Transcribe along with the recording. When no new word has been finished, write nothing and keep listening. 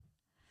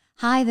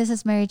Hi, this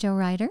is Mary Jo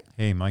Ryder.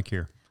 Hey, Mike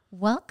here.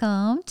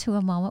 Welcome to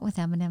A Moment with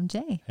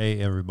M&MJ. Hey,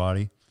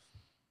 everybody.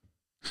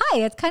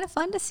 Hi, it's kind of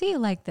fun to see you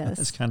like this.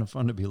 It's kind of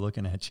fun to be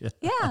looking at you.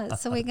 Yeah,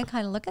 so we can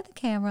kind of look at the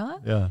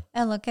camera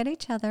and look at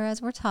each other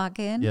as we're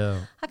talking. Yeah.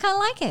 I kind of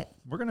like it.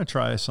 We're going to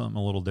try something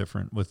a little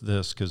different with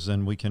this because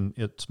then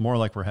it's more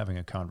like we're having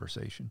a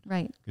conversation.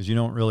 Right. Because you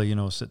don't really,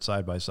 sit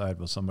side by side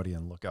with somebody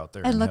and look out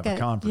there and look have a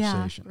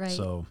conversation. Yeah, right.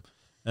 So,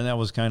 and that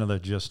was kind of the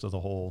gist of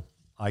the whole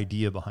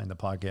idea behind the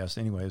podcast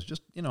anyway, is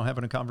just,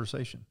 having a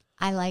conversation.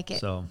 I like it.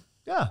 So,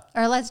 yeah.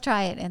 Or let's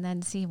try it and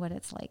then see what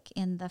it's like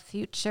in the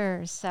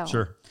future. So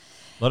Sure.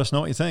 Let us know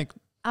what you think.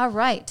 All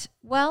right.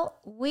 Well,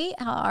 we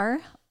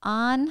are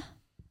on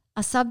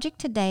a subject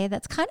today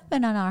that's kind of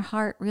been on our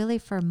heart really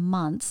for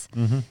months.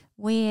 Mm-hmm.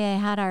 We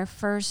had our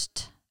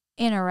first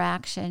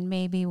interaction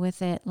maybe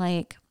with it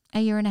like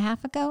a year and a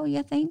half ago,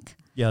 you think?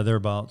 Yeah,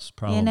 thereabouts,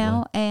 probably.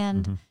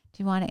 And do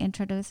you want to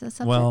introduce the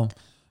subject? Well,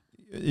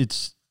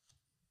 it's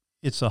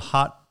a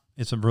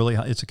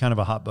kind of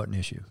a hot button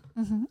issue,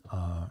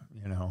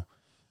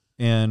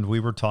 and we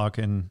were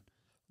talking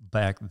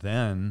back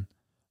then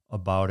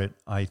about it.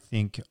 I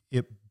think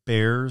it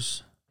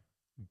bears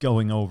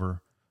going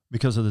over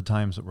because of the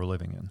times that we're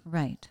living in,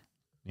 right.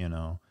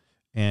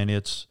 And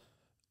it's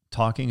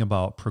talking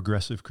about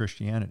progressive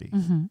Christianity.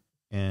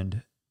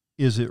 And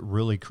is it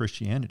really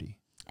Christianity?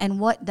 And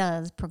what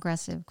does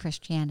progressive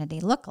Christianity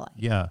look like?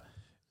 Yeah.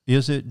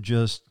 Is it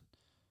just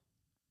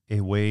a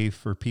way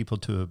for people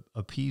to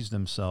appease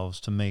themselves,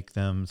 to make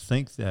them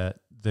think that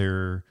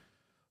they're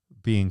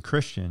being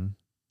Christian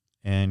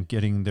and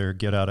getting their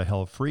get out of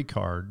hell free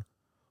card,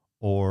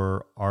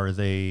 or are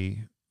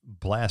they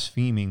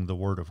blaspheming the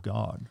word of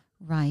God?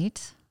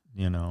 Right.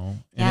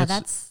 And yeah,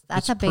 that's a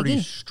biggie.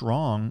 Pretty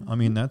strong. I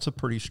mean, that's a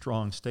pretty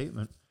strong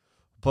statement.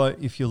 But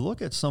if you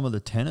look at some of the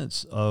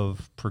tenets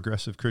of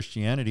progressive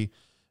Christianity,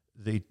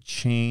 they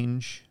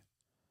change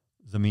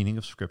the meaning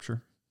of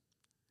Scripture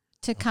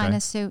to kind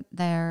of suit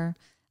their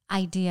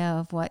idea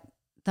of what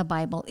the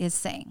Bible is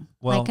saying,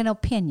 well, like an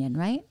opinion,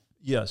 right?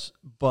 Yes,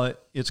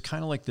 but it's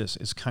kind of like this.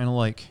 It's kind of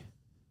like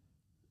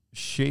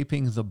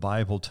shaping the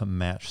Bible to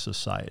match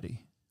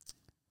society.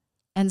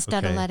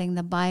 Instead of letting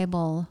the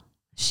Bible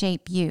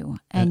shape you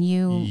and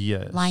you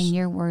line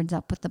your words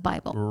up with the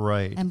Bible.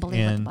 Right. And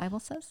believe what the Bible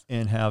says.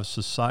 And have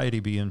society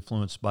be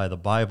influenced by the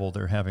Bible.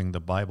 They're having the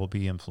Bible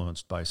be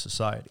influenced by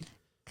society.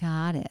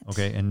 Got it.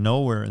 Okay, and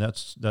nowhere,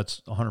 that's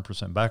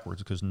 100%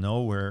 backwards, because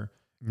nowhere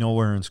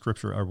in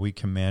Scripture are we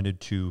commanded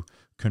to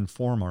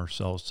conform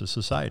ourselves to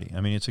society.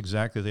 I mean, it's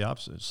exactly the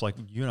opposite. It's like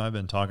you and I have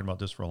been talking about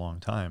this for a long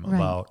time,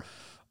 about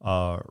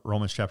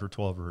Romans chapter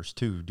 12, verse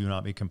 2, do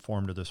not be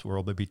conformed to this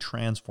world, but be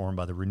transformed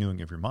by the renewing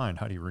of your mind.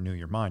 How do you renew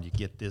your mind? You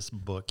get this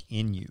book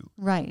in you.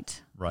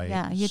 Right. Right.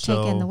 Yeah, you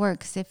take in the work.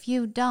 Because if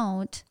you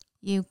don't,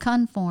 you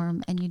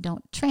conform and you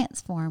don't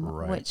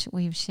transform, which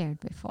we've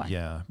shared before.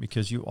 Yeah,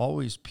 because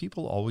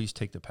people always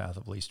take the path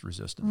of least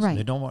resistance. Right.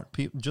 They don't want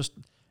people, just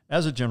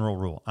as a general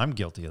rule, I'm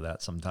guilty of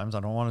that sometimes.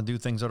 I don't want to do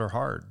things that are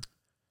hard.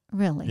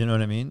 Really? You know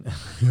what I mean?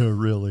 Yeah,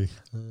 really.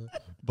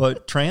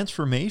 But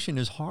transformation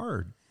is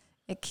hard.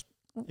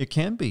 It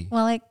can be.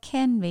 Well, it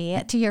can be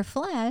to your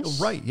flesh.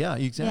 Right, yeah,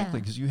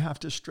 exactly, because you have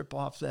to strip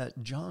off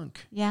that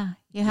junk. Yeah,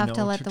 you have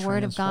to let the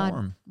Word of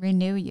God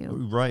renew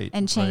you. Right.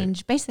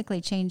 And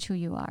basically change who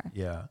you are.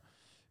 Yeah,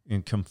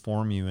 and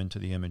conform you into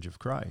the image of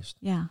Christ.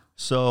 Yeah.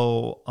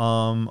 So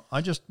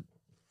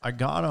I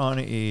got on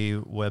a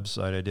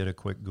website, I did a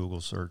quick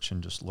Google search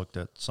and just looked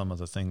at some of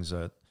the things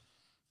that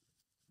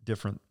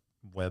different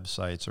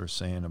websites are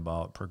saying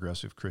about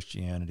progressive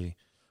Christianity.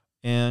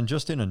 And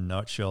just in a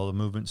nutshell, the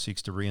movement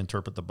seeks to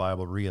reinterpret the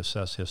Bible,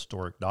 reassess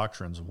historic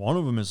doctrines. One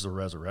of them is the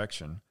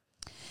resurrection.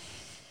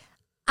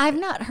 I've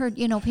not heard,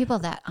 people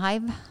that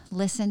I've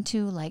listened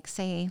to, like,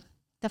 say,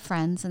 the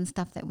Friends and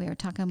stuff that we were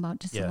talking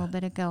about just a little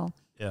bit ago.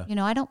 Yeah.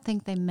 I don't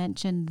think they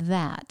mentioned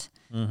that.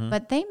 Mm-hmm.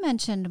 But they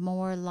mentioned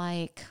more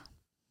like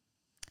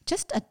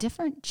just a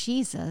different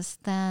Jesus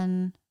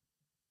than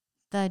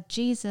the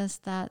Jesus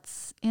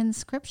that's in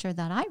Scripture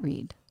that I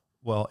read.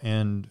 Well,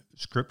 and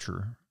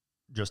Scripture,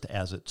 just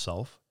as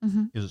itself,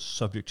 is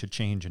subject to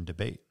change and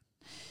debate.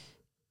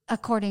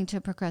 According to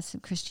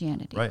progressive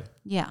Christianity. Right.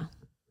 Yeah,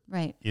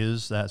 right.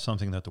 Is that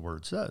something that the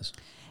Word says?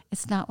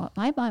 It's not what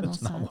my Bible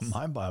says. It's not what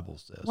my Bible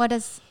says. What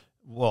is...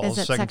 Well, is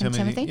it 2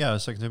 Timothy? Yeah,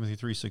 2 Timothy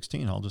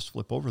 3:16. I'll just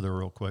flip over there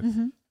real quick.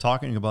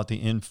 Talking about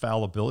the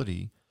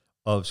infallibility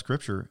of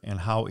Scripture and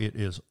how it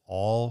is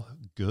all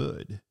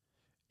good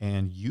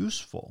and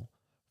useful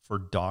for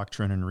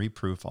doctrine and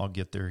reproof. I'll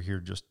get there here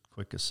just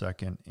quick a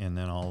second, and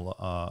then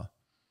I'll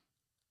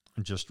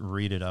just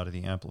read it out of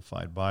the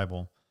Amplified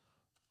Bible.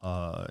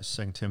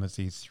 2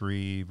 Timothy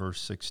 3, verse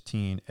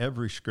 16.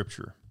 Every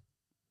Scripture.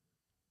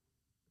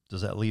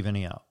 Does that leave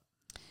any out?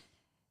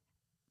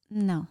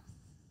 No.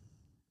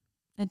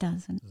 It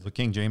doesn't. The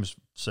King James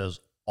says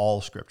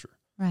all Scripture.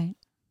 Right.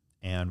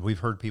 And we've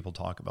heard people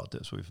talk about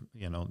this. We've,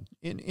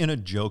 in a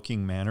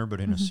joking manner, but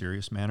in a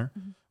serious manner.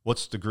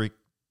 What's the Greek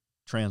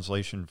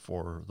translation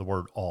for the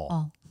word all?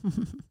 All.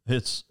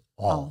 It's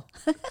all.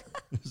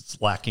 it's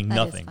lacking That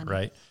is nothing, funny.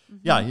 right?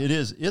 Yeah, it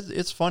is.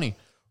 It's funny,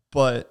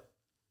 but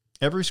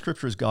every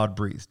scripture is God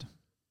breathed.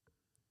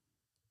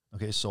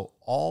 Okay, so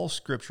all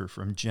scripture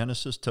from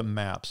Genesis to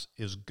Maps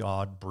is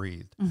God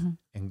breathed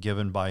and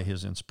given by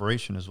his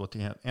inspiration, is what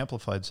the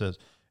Amplified says,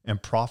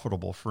 and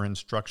profitable for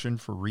instruction,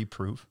 for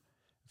reproof,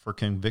 for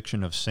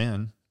conviction of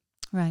sin.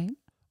 Right.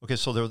 Okay,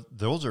 so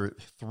those are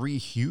three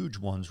huge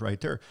ones right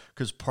there,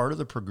 because part of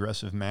the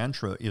progressive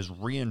mantra is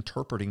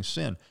reinterpreting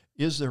sin.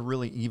 Is there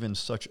really even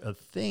such a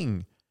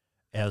thing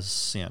as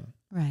sin?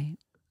 Right.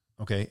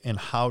 Okay, and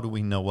how do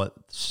we know what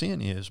sin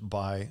is?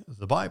 By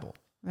the Bible.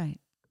 Right.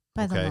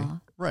 By the law.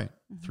 Right.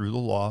 Through the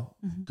law,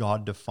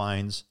 God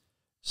defines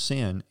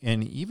sin.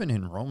 And even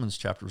in Romans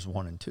chapters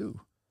 1 and 2,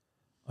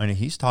 I mean,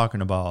 he's talking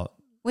about...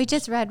 We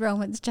just read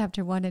Romans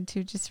chapter 1 and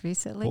 2 just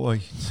recently. Boy,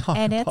 he's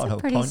talking and it's about a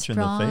pretty punch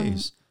strong, in the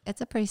face. It's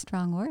a pretty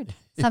strong word.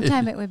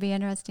 Sometime it would be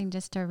interesting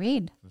just to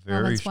read.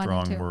 Very Romans 1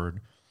 and strong 2.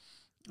 word.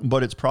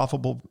 But it's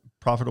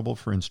profitable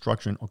for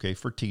instruction, okay,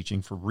 for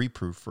teaching, for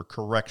reproof, for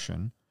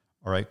correction,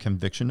 all right,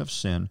 conviction of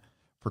sin,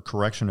 for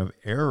correction of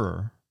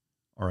error,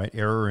 all right,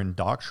 error in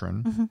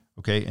doctrine,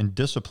 okay, and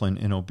discipline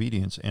in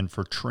obedience, and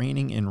for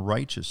training in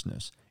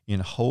righteousness,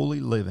 in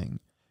holy living,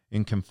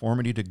 in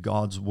conformity to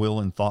God's will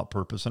and thought,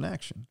 purpose, and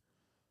action.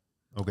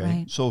 Okay,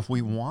 Right. so if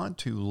we want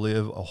to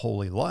live a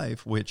holy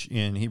life, which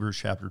in Hebrews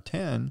chapter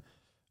 10,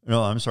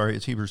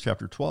 it's Hebrews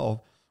chapter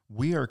 12,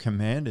 we are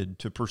commanded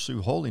to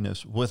pursue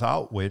holiness,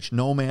 without which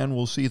no man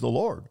will see the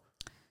Lord.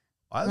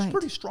 That's Right.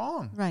 pretty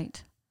strong.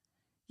 Right.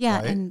 Yeah,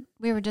 Right? and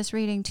we were just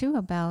reading too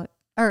about,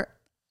 or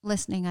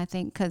listening, I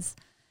think, because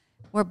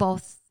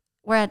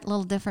we're at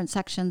little different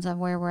sections of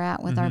where we're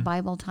at with our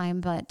Bible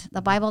time, but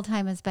the Bible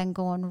time has been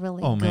going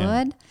really Oh, good.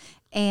 man.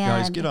 And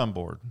Guys, get on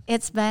board.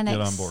 it's been Get on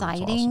board. It's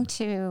exciting awesome.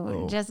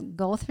 to just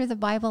go through the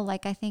Bible.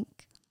 Like, I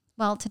think,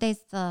 well, today's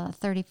the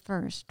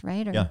 31st,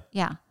 right? Or,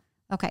 Yeah.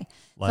 Okay.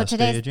 Last so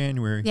day today's, of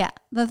January. yeah,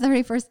 the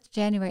 31st of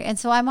January. And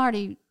so I'm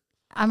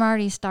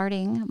already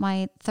starting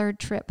my third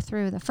trip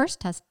through the first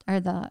test,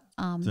 or the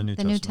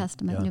New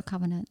Testament, yeah. New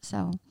Covenant.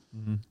 So,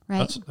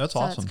 right. That's so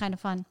awesome. it's kind of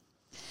fun.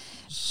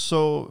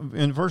 So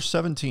in verse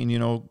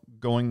 17,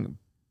 going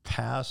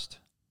past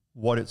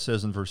what it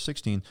says in verse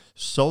 16,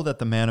 so that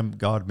the man of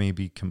God may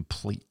be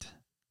complete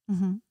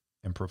and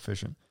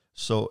proficient.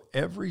 So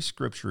every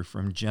scripture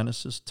from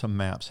Genesis to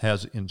Maps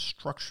has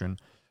instruction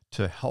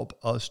to help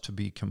us to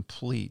be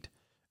complete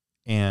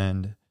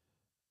and,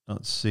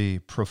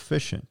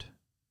 proficient.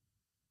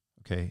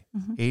 Okay,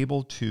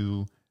 able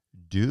to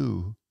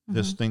do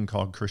this thing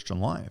called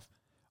Christian life.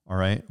 All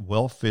right,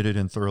 well fitted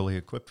and thoroughly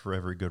equipped for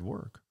every good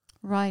work.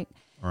 Right.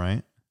 All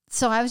right.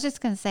 So I was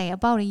just going to say,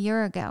 about a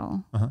year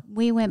ago,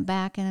 we went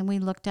back and we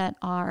looked at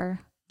our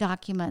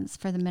documents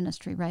for the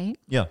ministry, right?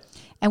 Yeah.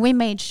 And we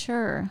made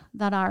sure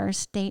that our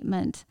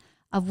statement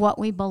of what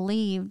we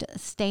believed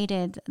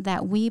stated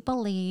that we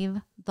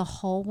believe the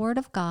whole Word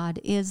of God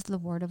is the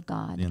Word of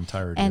God. The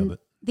entirety and of it.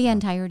 The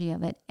entirety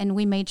of it. And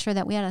we made sure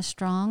that we had a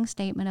strong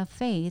statement of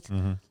faith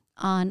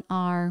on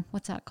our,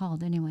 what's that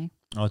called anyway?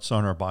 Oh, it's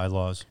on our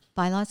bylaws.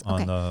 Bylaws?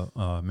 Okay. On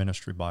the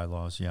ministry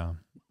bylaws, yeah.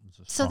 It's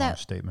a strong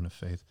statement of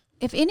faith.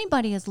 If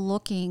anybody is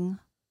looking,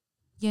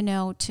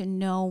 to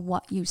know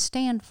what you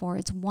stand for,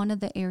 it's one of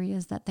the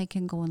areas that they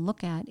can go and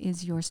look at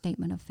is your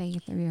statement of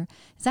faith, or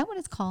is that what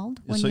it's called?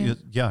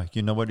 Yeah,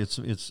 you know what?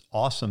 It's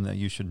awesome that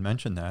you should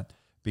mention that,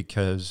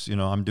 because,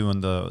 I'm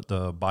doing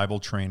the Bible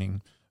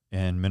training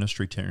and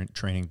ministry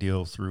training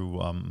deal through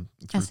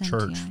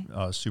church,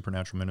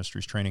 Supernatural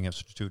Ministries Training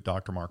Institute,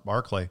 Dr. Mark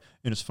Barclay,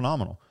 and it's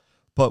phenomenal.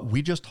 But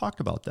we just talked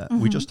about that.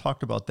 We just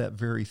talked about that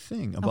very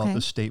thing, about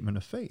the statement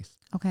of faith.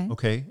 Okay.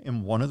 Okay.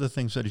 And one of the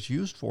things that it's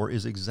used for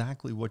is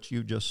exactly what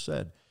you just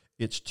said.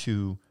 It's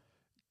to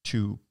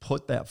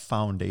put that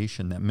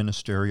foundation, that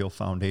ministerial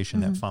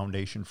foundation, that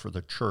foundation for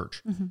the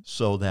church,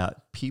 so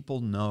that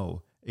people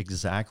know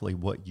exactly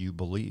what you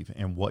believe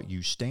and what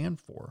you stand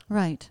for.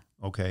 Right.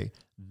 Okay.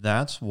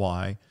 That's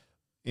why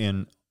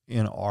in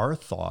our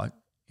thought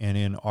and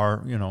in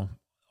our,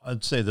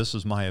 I'd say this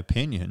is my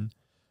opinion,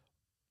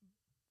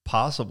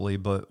 possibly,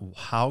 but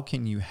how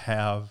can you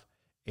have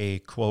a,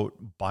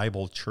 quote,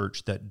 Bible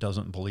church that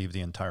doesn't believe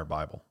the entire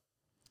Bible?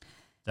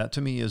 That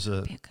to me is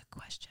That'd be a good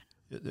question.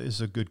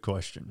 Is a good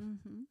question,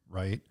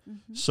 right?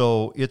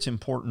 So it's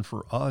important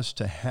for us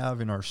to have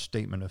in our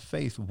statement of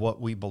faith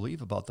what we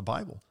believe about the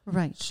Bible.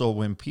 Right. So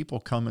when people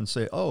come and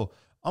say, "Oh,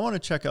 I want to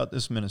check out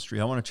this ministry,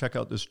 I want to check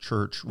out this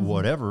church,"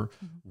 whatever,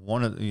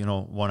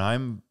 when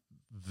I'm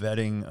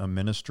vetting a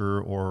minister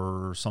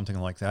or something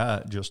like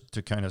that, just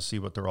to kind of see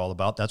what they're all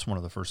about, that's one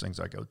of the first things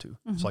I go to.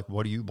 It's like,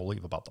 what do you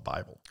believe about the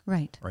Bible?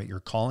 Right. Right.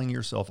 You're calling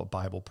yourself a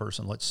Bible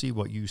person. Let's see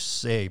what you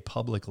say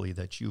publicly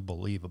that you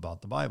believe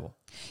about the Bible.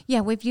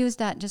 Yeah, we've used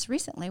that just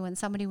recently when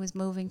somebody was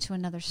moving to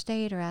another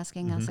state or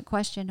asking us a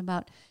question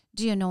about,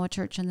 do you know a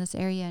church in this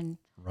area? And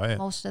Right.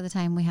 most of the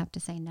time we have to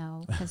say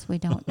no, because we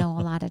don't know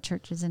a lot of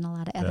churches in a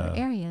lot of other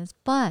areas.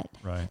 But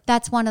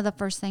that's one of the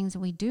first things that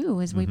we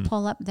do is we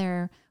pull up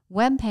their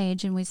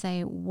webpage and we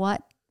say,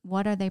 what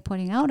are they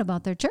putting out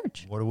about their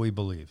church? What do we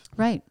believe?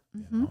 Right.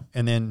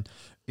 And then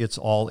it's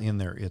all in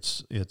there.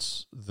 It's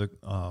the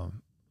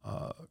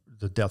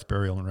death,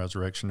 burial, and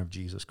resurrection of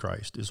Jesus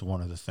Christ is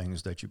one of the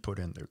things that you put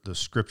in there. The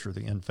Scripture,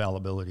 the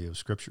infallibility of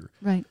Scripture.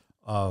 Right.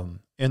 And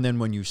then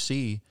when you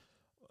see,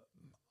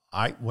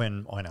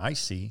 when I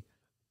see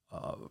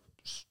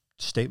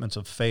statements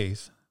of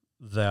faith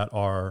that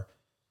are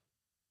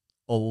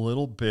a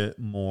little bit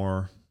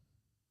more,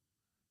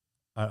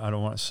 I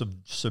don't want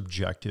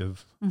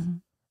subjective,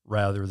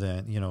 rather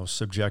than,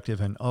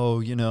 subjective,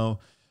 and,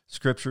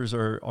 Scriptures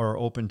are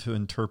open to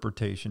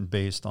interpretation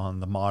based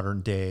on the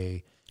modern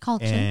day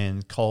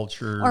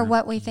culture. Or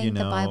what we think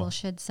the Bible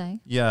should say.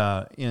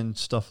 Yeah, and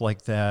stuff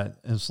like that.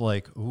 It's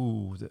like,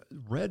 ooh,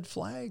 red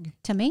flag.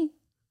 To me.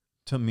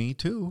 To me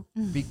too,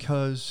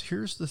 because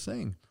here's the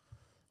thing.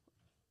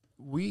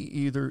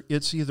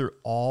 It's either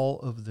all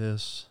of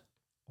this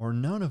or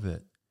none of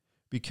it,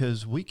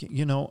 because we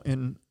can,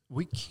 and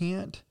we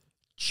can't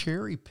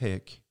cherry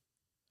pick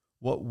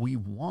what we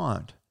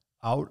want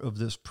out of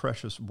this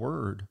precious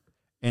word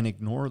and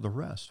ignore the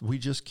rest. We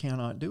just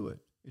cannot do it.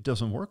 It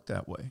doesn't work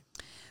that way.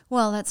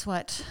 Well, that's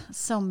what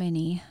so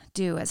many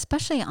do,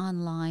 especially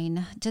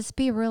online. Just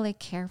be really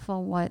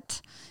careful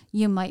what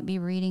you might be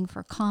reading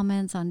for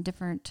comments on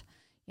different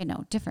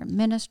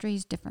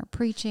ministries, different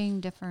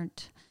preaching,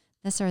 different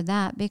this or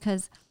that,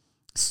 because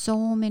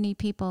so many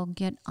people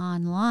get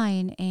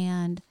online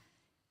and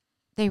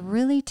they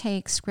really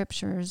take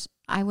scriptures.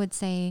 I would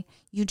say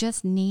you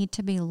just need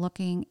to be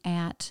looking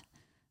at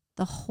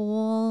the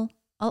whole,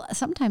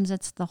 sometimes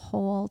it's the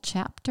whole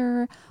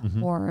chapter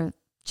or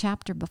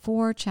chapter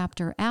before,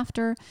 chapter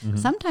after.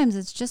 Sometimes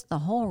it's just the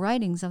whole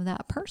writings of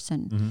that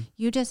person.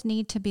 You just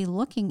need to be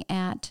looking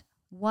at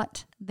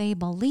what they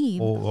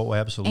believe. Oh,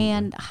 absolutely.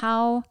 And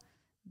how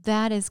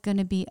that is going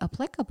to be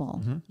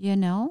applicable,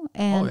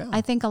 And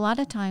I think a lot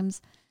of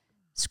times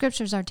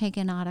scriptures are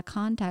taken out of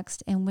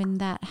context, and when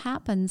that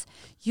happens,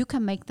 you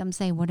can make them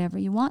say whatever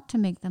you want to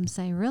make them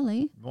say,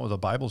 really. Well, the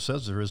Bible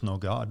says there is no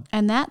God.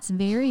 And that's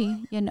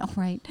very,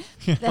 right.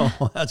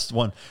 That's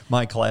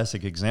my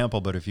classic example,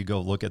 but if you go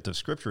look at the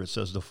Scripture, it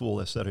says the fool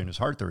has said in his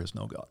heart there is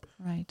no God.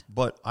 Right.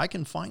 But I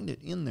can find it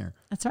in there.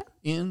 That's right.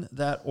 In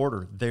that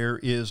order, there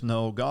is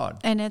no God.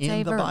 And it's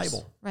in the verse.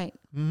 Bible. Right.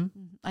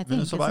 I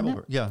think it's a Bible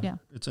verse. Yeah,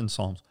 it's in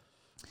Psalms.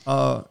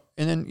 And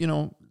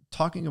then,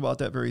 talking about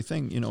that very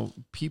thing,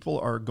 people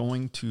are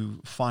going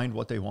to find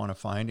what they want to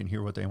find and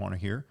hear what they want to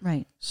hear.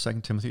 Right. 2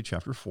 Timothy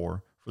chapter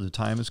 4, for the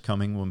time is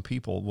coming when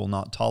people will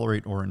not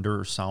tolerate or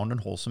endure sound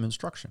and wholesome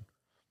instruction.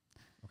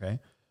 Okay?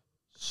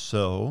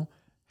 So,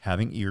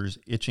 having ears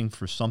itching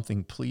for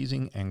something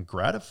pleasing and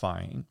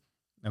gratifying,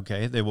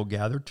 okay, they will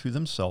gather to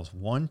themselves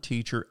one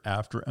teacher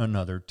after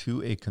another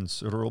to a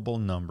considerable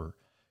number,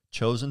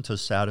 chosen to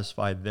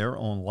satisfy their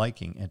own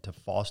liking and to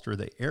foster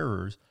the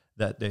errors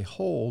that they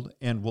hold,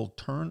 and will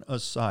turn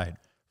aside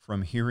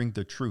from hearing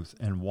the truth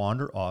and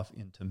wander off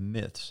into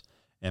myths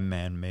and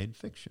man-made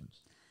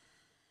fictions.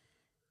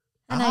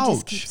 And Ouch. I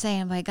just keep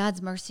saying, by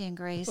God's mercy and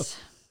grace,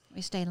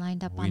 we stay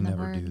lined up on the word.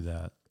 We never do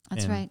that.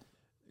 That's right.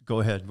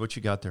 Go ahead. What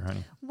you got there,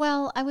 honey?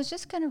 Well, I was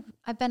just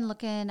I've been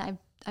looking,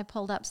 I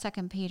pulled up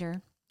 2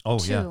 Peter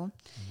 2,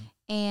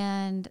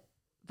 and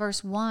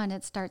verse 1,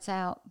 it starts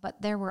out,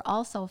 but there were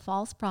also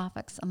false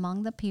prophets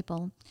among the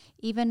people,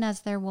 even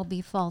as there will be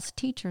false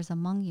teachers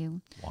among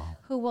you,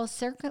 who will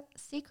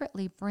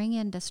secretly bring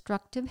in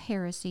destructive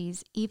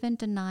heresies, even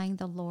denying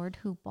the Lord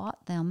who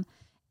bought them,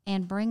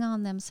 and bring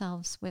on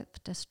themselves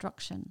swift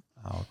destruction.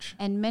 Ouch.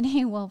 And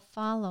many will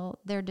follow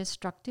their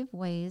destructive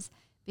ways,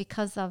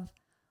 because of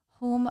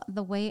whom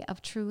the way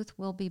of truth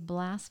will be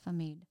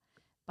blasphemed.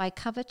 By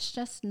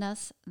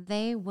covetousness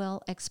they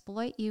will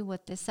exploit you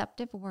with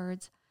deceptive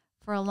words.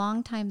 For a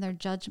long time their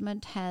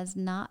judgment has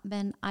not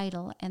been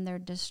idle, and their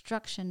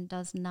destruction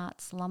does not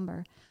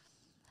slumber.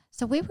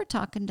 So we were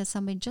talking to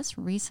somebody just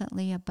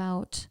recently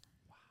about,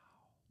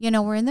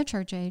 we're in the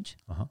church age,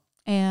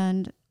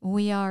 and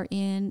we are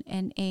in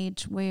an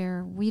age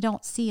where we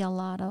don't see a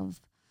lot of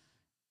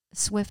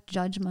swift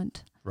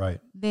judgment. Right.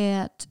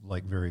 That,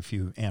 like very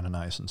few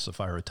Ananias and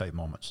Sapphira type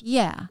moments.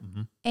 Yeah.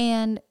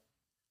 And,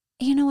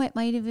 it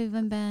might have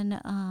even been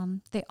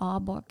the Awe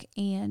book,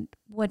 and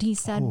what he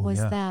said was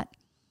that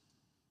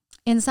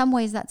in some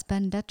ways that's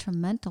been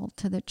detrimental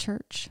to the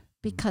church,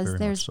 because Very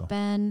there's much so.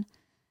 been,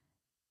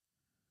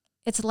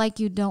 it's like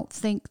you don't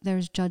think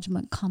there's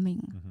judgment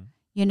coming.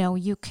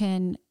 You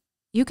can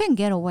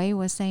get away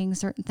with saying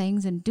certain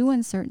things and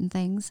doing certain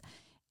things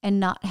and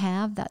not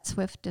have that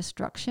swift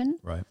destruction.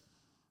 Right.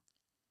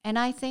 And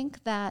I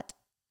think that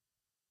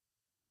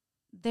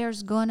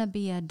there's going to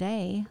be a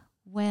day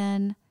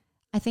when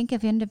I think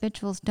if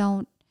individuals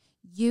don't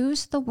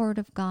use the word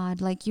of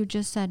God, like you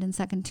just said in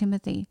 2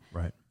 Timothy,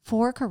 right,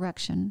 for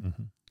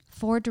correction,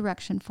 for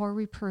direction, for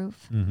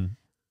reproof,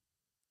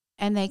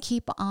 and they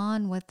keep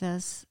on with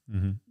this,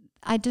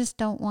 I just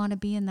don't want to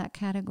be in that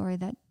category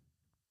that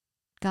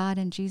God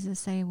and Jesus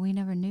say, we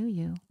never knew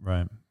you.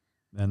 Right.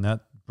 And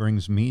that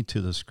brings me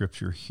to the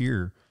scripture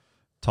here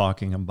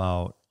talking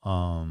about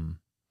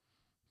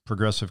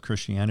progressive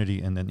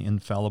Christianity and then the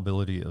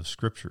infallibility of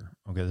Scripture.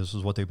 Okay, this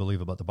is what they believe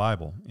about the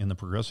Bible. In the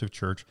progressive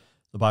church,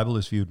 the Bible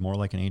is viewed more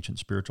like an ancient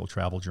spiritual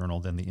travel journal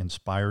than the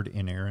inspired,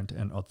 inerrant,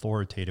 and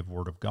authoritative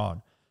Word of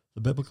God. The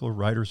biblical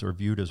writers are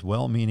viewed as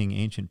well-meaning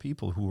ancient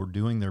people who were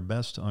doing their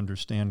best to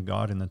understand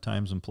God in the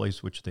times and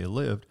place which they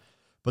lived,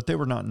 but they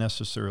were not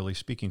necessarily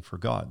speaking for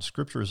God.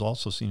 Scripture is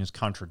also seen as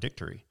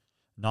contradictory,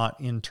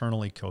 not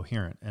internally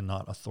coherent, and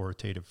not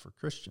authoritative for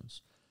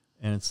Christians.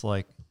 And it's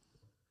like...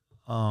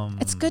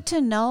 it's good to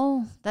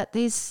know that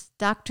these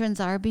doctrines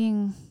are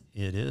being...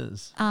 It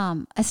is.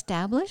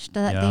 Established,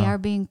 that they are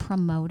being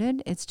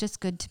promoted. It's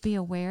just good to be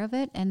aware of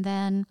it. And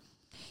then,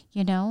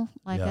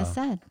 I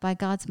said, by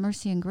God's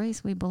mercy and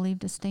grace, we believe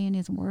to stay in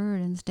his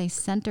word and stay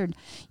centered.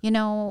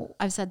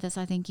 I've said this,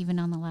 I think, even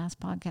on the last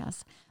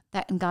podcast,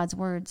 that in God's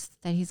words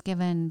that he's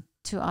given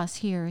to us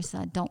here, he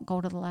said, don't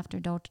go to the left or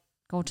don't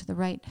go to the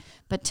right.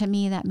 But to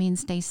me, that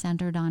means stay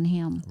centered on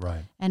him.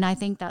 Right. And I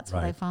think that's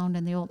what I found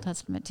in the Old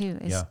Testament too,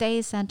 is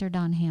stay centered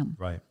on him.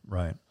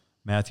 Right.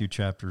 Matthew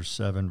chapter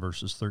 7,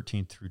 verses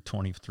 13 through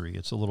 23.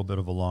 It's a little bit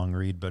of a long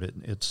read, but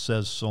it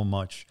says so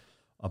much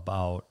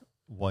about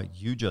what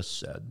you just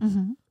said.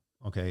 Mm-hmm.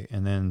 Okay.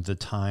 And then the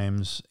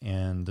times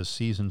and the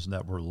seasons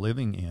that we're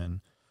living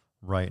in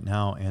right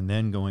now. And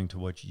then going to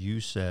what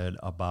you said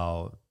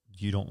about,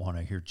 you don't want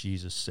to hear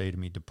Jesus say to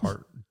me,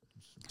 depart.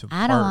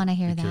 I don't want to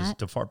hear that.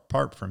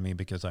 Depart from me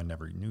because I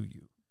never knew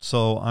you.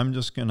 So I'm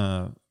just going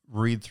to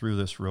read through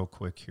this real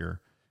quick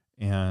here,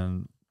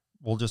 and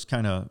we'll just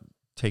kind of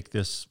take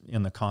this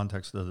in the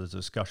context of the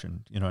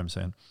discussion. You know what I'm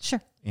saying?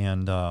 Sure.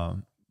 And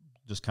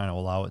just kind of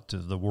allow it to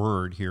the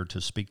word here to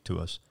speak to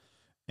us.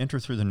 Enter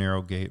through the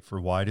narrow gate,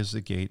 for wide is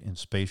the gate and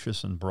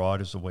spacious and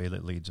broad is the way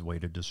that leads away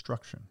to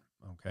destruction.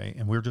 Okay.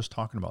 And we're just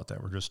talking about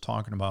that. We're just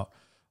talking about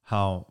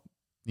how,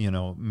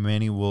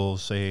 many will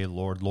say,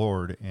 Lord,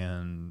 Lord,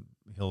 and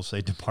he'll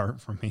say, depart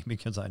from me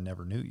because I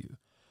never knew you.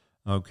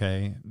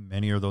 Okay.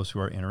 Many are those who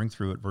are entering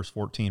through it. Verse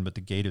 14, but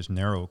the gate is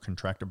narrow,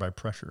 contracted by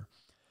pressure,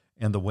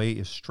 and the way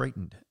is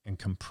straitened and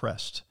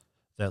compressed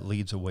that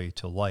leads away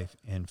to life,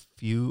 and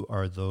few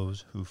are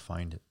those who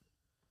find it.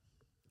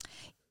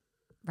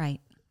 Right.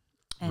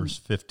 Verse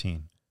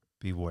 15,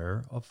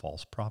 beware of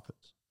false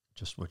prophets.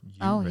 Just what you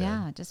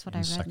read. Just what I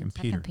read in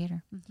 2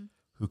 Peter. Mm-hmm.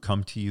 Who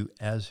come to you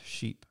as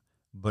sheep,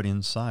 but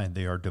inside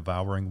they are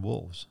devouring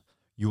wolves.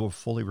 You will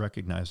fully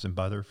recognize them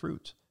by their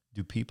fruits.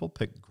 Do people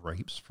pick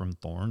grapes from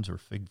thorns or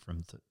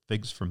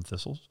figs from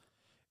thistles?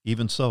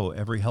 Even so,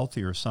 every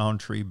healthy or sound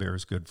tree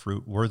bears good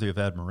fruit, worthy of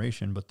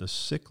admiration, but the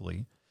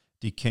sickly,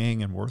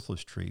 decaying, and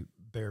worthless tree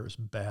bears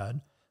bad,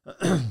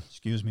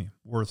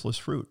 worthless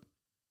fruit.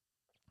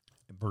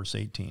 Verse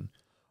 18,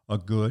 a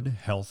good,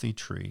 healthy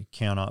tree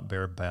cannot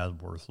bear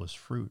bad, worthless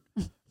fruit,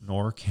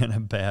 nor can a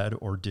bad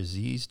or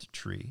diseased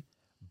tree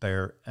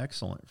bear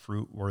excellent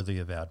fruit worthy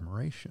of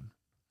admiration.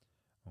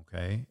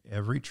 Okay,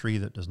 every tree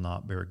that does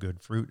not bear good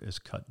fruit is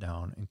cut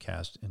down and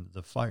cast into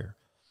the fire.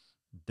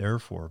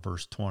 Therefore,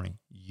 verse 20,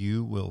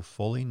 you will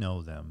fully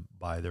know them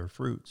by their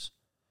fruits.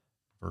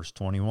 Verse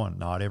 21,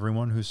 not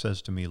everyone who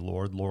says to me,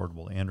 Lord, Lord,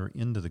 will enter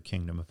into the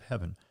kingdom of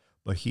heaven,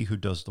 but he who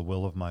does the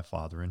will of my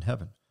Father in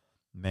heaven.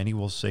 Many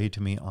will say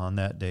to me on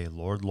that day,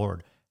 Lord,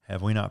 Lord,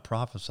 have we not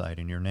prophesied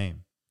in your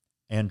name,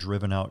 and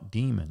driven out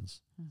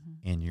demons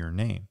in your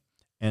name,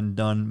 and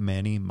done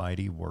many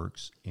mighty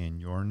works in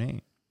your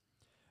name?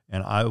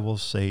 And I will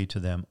say to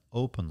them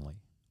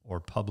openly or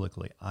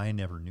publicly, I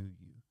never knew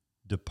you.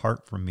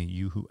 Depart from me,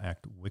 you who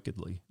act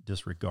wickedly,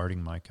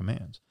 disregarding my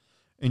commands.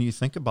 And you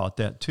think about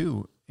that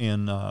too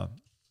in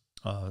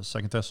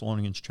 2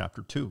 Thessalonians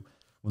chapter 2,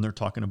 when they're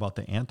talking about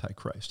the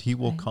Antichrist. He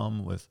will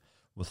come with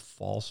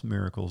false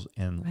miracles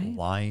and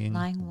lying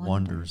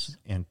wonders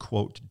and,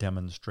 quote,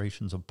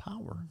 demonstrations of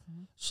power.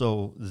 Mm-hmm.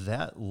 So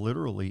that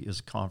literally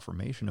is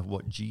confirmation of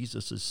what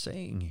Jesus is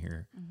saying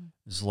here. Mm-hmm.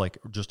 It's like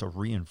just a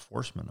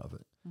reinforcement of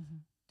it,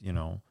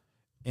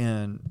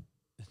 and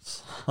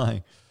it's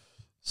like,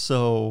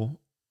 so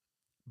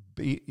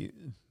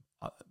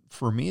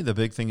for me, the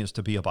big thing is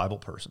to be a Bible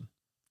person.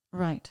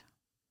 Right.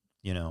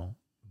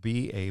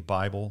 Be a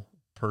Bible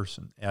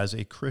person. As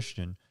a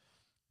Christian,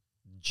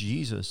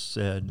 Jesus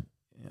said,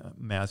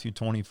 Matthew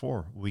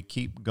 24, we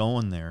keep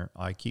going there.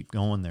 I keep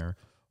going there,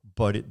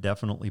 but it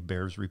definitely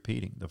bears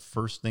repeating. The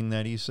first thing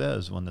that he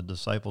says when the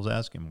disciples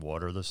ask him,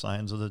 what are the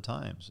signs of the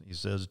times? He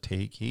says,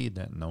 take heed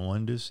that no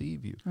one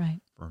deceive you. Right.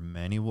 For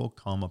many will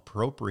come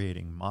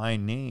appropriating my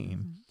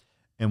name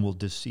and will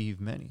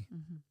deceive many.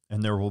 Mm-hmm.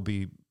 And there will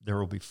be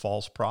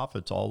false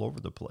prophets all over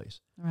the place.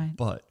 Right.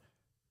 But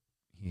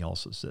he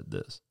also said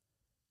this,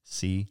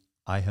 see,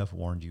 I have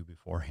warned you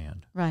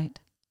beforehand. Right.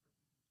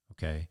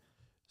 Okay.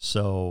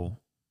 So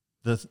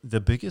the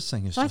biggest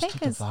thing is just to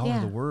devour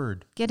the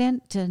word. Get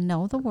in to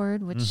know the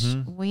word, which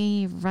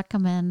we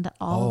recommend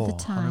all the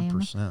time.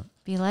 100%.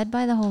 Be led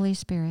by the Holy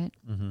Spirit.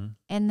 Mm-hmm.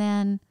 And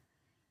then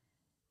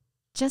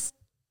just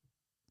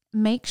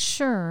make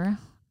sure,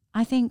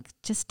 I think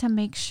just to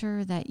make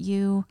sure that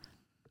you,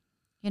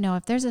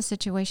 if there's a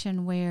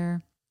situation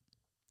where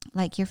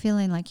like you're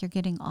feeling like you're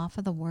getting off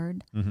of the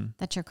word, Mm-hmm.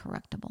 that you're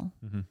correctable.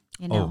 Mm-hmm.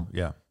 You know, Oh,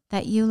 yeah.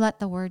 that you let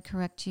the word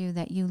correct you,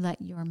 that you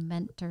let your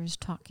mentors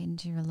talk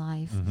into your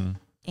life. Mm-hmm.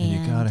 And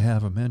you got to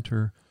have a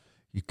mentor.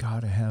 You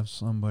got to have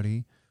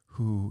somebody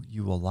who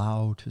you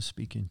allow to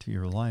speak into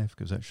your life,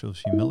 because that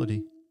shows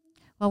humility.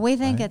 Well, we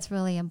think Right. it's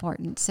really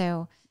important.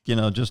 So,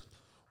 Just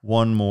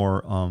one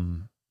more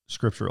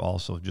scripture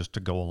also, just to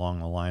go along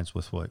the lines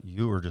with what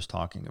you were just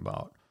talking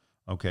about,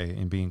 okay,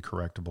 and being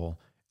correctable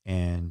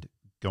and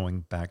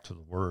going back to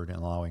the word and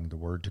allowing the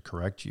word to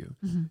correct you.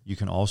 mm-hmm. You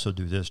can also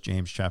do this,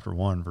 James chapter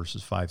 1,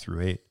 verses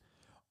 5-8.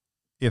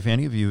 If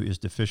any of you is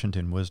deficient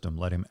in wisdom,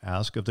 let him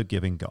ask of the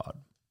giving God.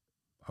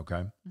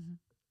 Okay? Mm-hmm.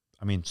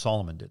 I mean,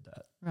 Solomon did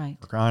that. Right.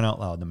 For crying out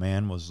loud, the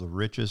man was the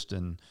richest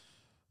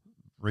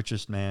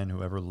man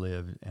who ever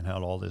lived and had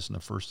all this. And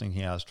the first thing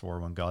he asked for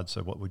when God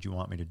said, what would you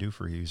want me to do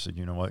for you? He said,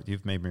 you know what?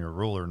 You've made me a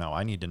ruler. Now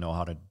I need to know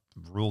how to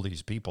rule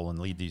these people and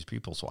lead these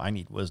people. So I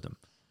need wisdom.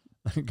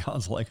 And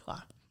God's like,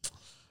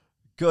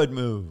 good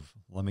move.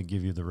 Let me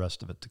give you the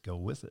rest of it to go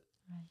with it.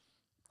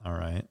 Right. All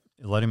right.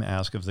 Let him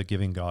ask of the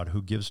giving God,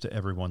 who gives to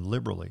everyone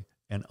liberally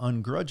and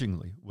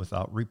ungrudgingly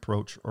without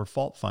reproach or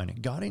fault finding.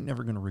 God ain't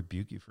never going to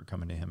rebuke you for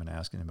coming to him and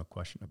asking him a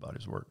question about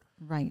his word.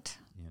 Right.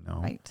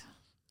 Right.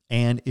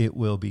 And it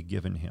will be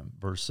given him.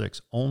 Verse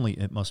 6, only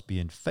it must be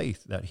in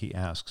faith that he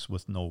asks,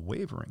 with no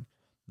wavering,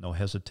 no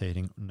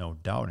hesitating, no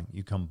doubting.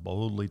 You come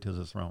boldly to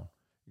the throne.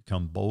 You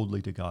come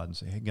boldly to God and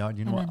say, hey, God,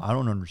 you know Amen. what? I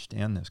don't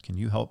understand this. Can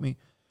you help me?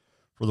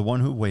 For the one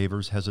who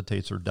wavers,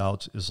 hesitates, or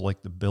doubts is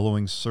like the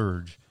billowing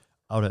surge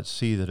out at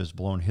sea that is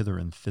blown hither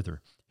and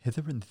thither,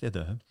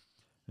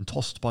 and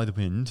tossed by the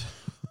wind.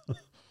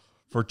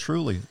 For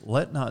truly,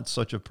 let not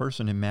such a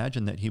person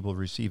imagine that he will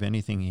receive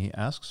anything he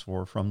asks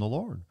for from the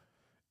Lord.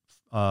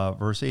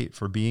 Verse 8,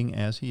 for being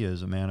as he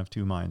is, a man of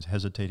two minds,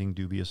 hesitating,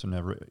 dubious, and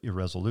ever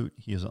irresolute,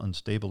 he is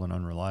unstable and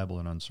unreliable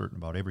and uncertain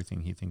about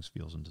everything he thinks,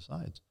 feels, and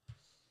decides.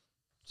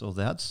 So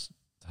that's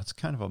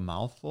kind of a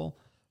mouthful,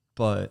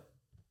 but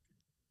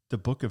the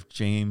book of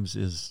James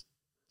is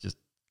just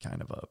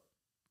kind of a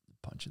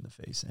punch in the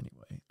face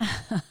anyway.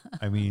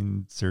 I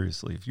mean,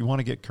 seriously, if you want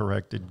to get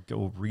corrected,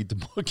 go read the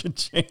book of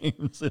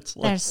James. It's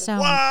like, there's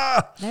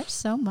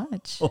so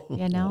much,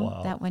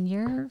 that when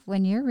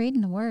you're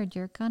reading the word,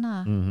 you're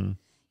gonna, mm-hmm.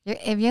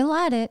 if you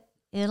let it,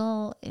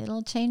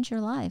 it'll change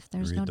your life.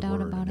 There's no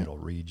doubt about it. It'll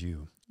read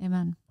you.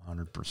 Amen.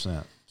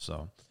 100%.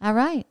 So, all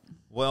right.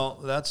 Well,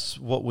 that's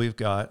what we've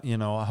got.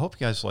 I hope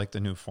you guys like the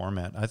new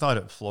format. I thought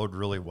it flowed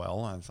really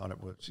well. I thought it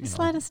was, just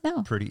let us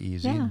know. Pretty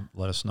easy. Yeah.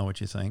 Let us know what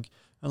you think.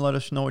 And let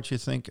us know what you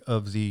think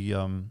of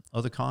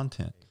the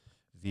content.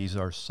 These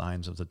are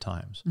signs of the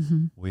times.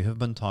 Mm-hmm. We have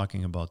been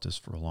talking about this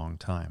for a long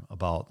time,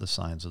 about the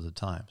signs of the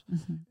times.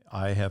 Mm-hmm.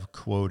 I have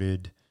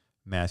quoted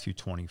Matthew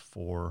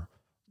 24,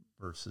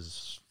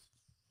 verses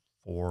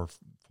 4,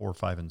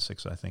 5, and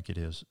 6, I think it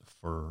is,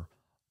 for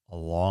a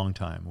long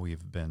time.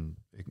 We've been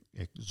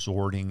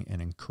exhorting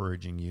and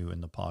encouraging you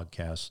in the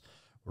podcast.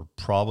 We're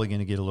probably going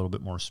to get a little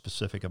bit more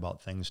specific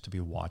about things to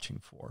be watching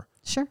for.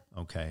 Sure.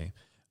 Okay.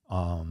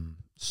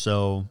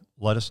 So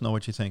let us know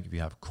what you think. If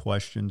you have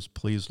questions,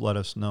 please let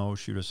us know.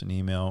 Shoot us an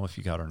email. If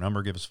you got our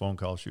number, give us a phone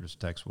call, shoot us a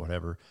text,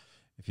 whatever.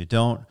 If you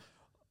don't,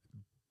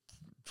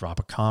 drop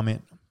a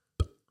comment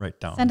right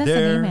down there. Send us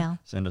an email.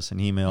 Send us an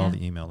email. Yeah.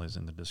 The email is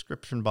in the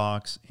description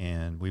box,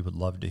 and we would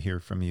love to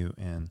hear from you.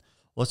 And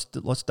let's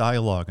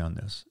dialogue on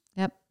this.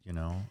 Yep.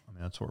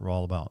 That's what we're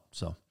all about.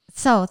 So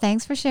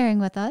thanks for sharing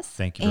with us.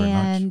 Thank you very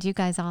much. And you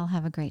guys all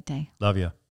have a great day. Love you.